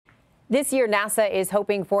This year, NASA is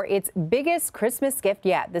hoping for its biggest Christmas gift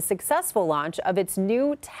yet, the successful launch of its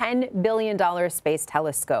new $10 billion space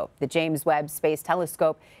telescope. The James Webb Space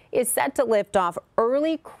Telescope is set to lift off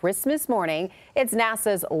early Christmas morning. It's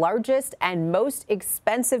NASA's largest and most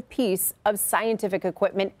expensive piece of scientific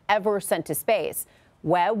equipment ever sent to space.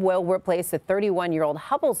 Webb will replace the 31-year-old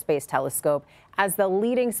Hubble Space Telescope as the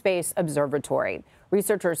leading space observatory.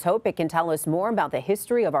 Researchers hope it can tell us more about the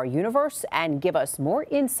history of our universe and give us more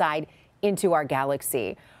insight into our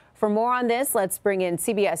galaxy. For more on this, let's bring in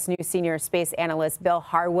CBS News senior space analyst Bill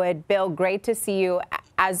Harwood. Bill, great to see you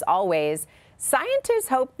as always. Scientists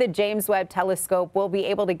hope the James Webb Telescope will be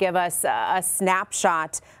able to give us a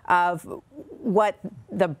snapshot of what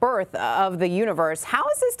the birth of the universe. How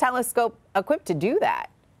is this telescope equipped to do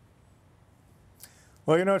that?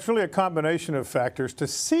 Well, you know, it's really a combination of factors. To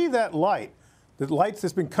see that light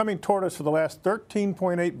that's been coming toward us for the last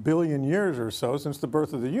 13.8 billion years or so, since the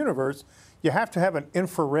birth of the universe, you have to have an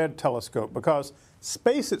infrared telescope because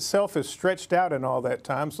space itself is stretched out in all that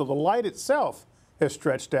time, so the light itself has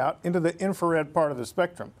stretched out into the infrared part of the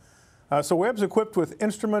spectrum. So Webb's equipped with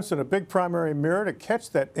instruments and a big primary mirror to catch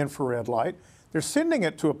that infrared light. They're sending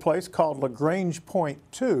it to a place called Lagrange Point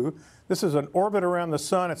 2. This is an orbit around the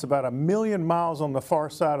sun. It's about 1 million miles on the far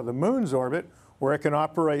side of the moon's orbit, where it can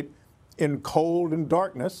operate in cold and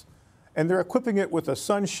darkness. And they're equipping it with a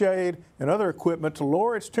sunshade and other equipment to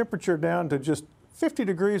lower its temperature down to just 50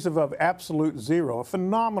 degrees above absolute zero, a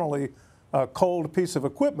phenomenally cold piece of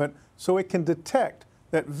equipment, so it can detect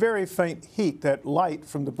that very faint heat, that light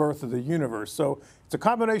from the birth of the universe. So it's a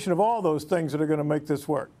combination of all those things that are going to make this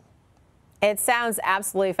work. It sounds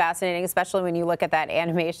absolutely fascinating, especially when you look at that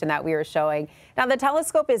animation that we were showing. Now, the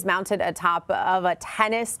telescope is mounted atop of a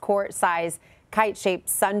tennis court-sized kite-shaped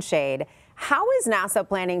sunshade. How is NASA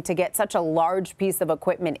planning to get such a large piece of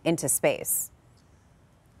equipment into space?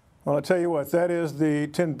 Well, I'll tell you what, that is the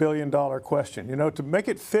 $10 billion question. You know, to make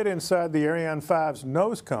it fit inside the Ariane 5's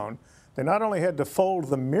nose cone, they not only had to fold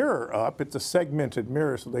the mirror up, it's a segmented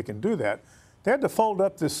mirror so they can do that, they had to fold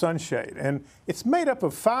up this sunshade. And it's made up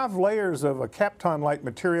of 5 layers of a Kapton-like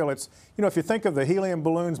material. It's, you know, if you think of the helium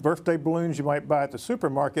balloons, birthday balloons you might buy at the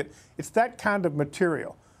supermarket, it's that kind of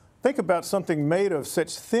material. Think about something made of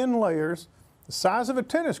such thin layers, the size of a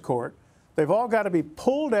tennis court. They've all got to be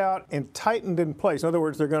pulled out and tightened in place. In other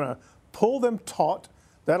words, they're going to pull them taut.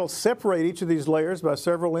 That'll separate each of these layers by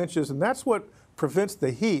several inches, and that's what prevents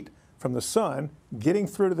the heat from the sun getting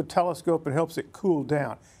through to the telescope and helps it cool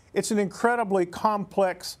down. It's an incredibly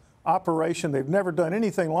complex operation. They've never done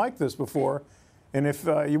anything like this before, and if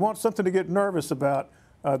you want something to get nervous about,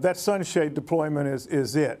 that sunshade deployment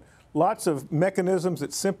is it. Lots of mechanisms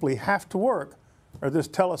that simply have to work, or this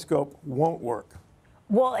telescope won't work.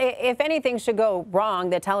 Well, if anything should go wrong,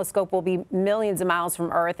 the telescope will be millions of miles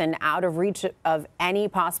from Earth and out of reach of any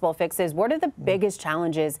possible fixes. What are the biggest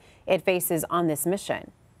challenges it faces on this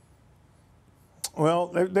mission?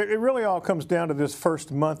 Well, it really all comes down to this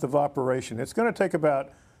first month of operation. It's going to take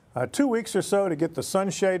about 2 weeks or so to get the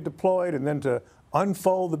sunshade deployed and then to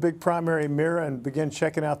unfold the big primary mirror and begin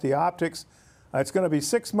checking out the optics. It's going to be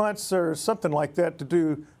 6 months or something like that to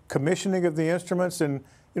do commissioning of the instruments and,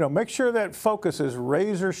 you know, make sure that focus is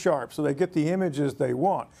razor sharp so they get the images they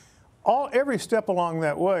want. Every step along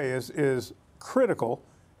that way is critical,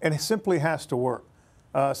 and it simply has to work.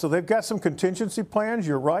 So they've got some contingency plans.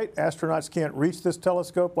 You're right, astronauts can't reach this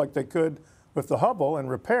telescope like they could with the Hubble and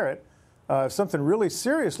repair it. If something really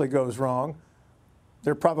seriously goes wrong,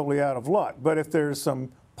 they're probably out of luck. But if there's some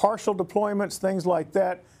partial deployments, things like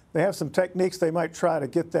that, they have some techniques they might try to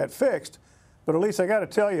get that fixed. But at least I got to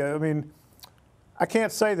tell you, I mean, I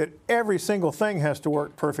can't say that every single thing has to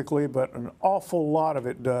work perfectly, but an awful lot of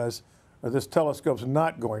it does, or this telescope's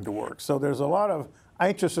not going to work. So there's a lot of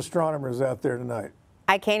anxious astronomers out there tonight.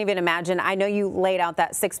 I can't even imagine. I know you laid out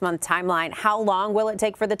that 6-month timeline. How long will it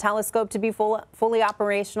take for the telescope to be fully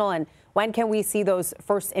operational, and when can we see those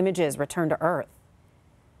first images return to Earth?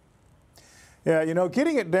 Yeah, you know,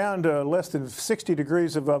 getting it down to less than 60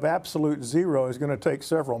 degrees above absolute zero is going to take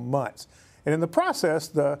several months. And in the process,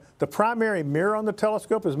 the primary mirror on the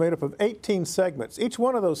telescope is made up of 18 segments. Each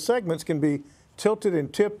one of those segments can be tilted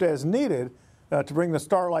and tipped as needed to bring the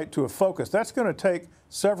starlight to a focus. That's going to take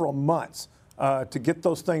several months to get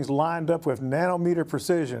those things lined up with nanometer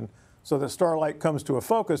precision so that starlight comes to a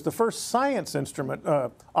focus. The first science instrument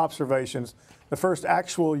observations, the first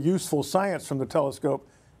actual useful science from the telescope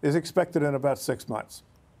is expected in about 6 months.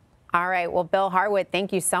 All right. Well, Bill Harwood,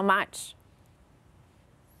 thank you so much.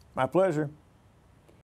 My pleasure.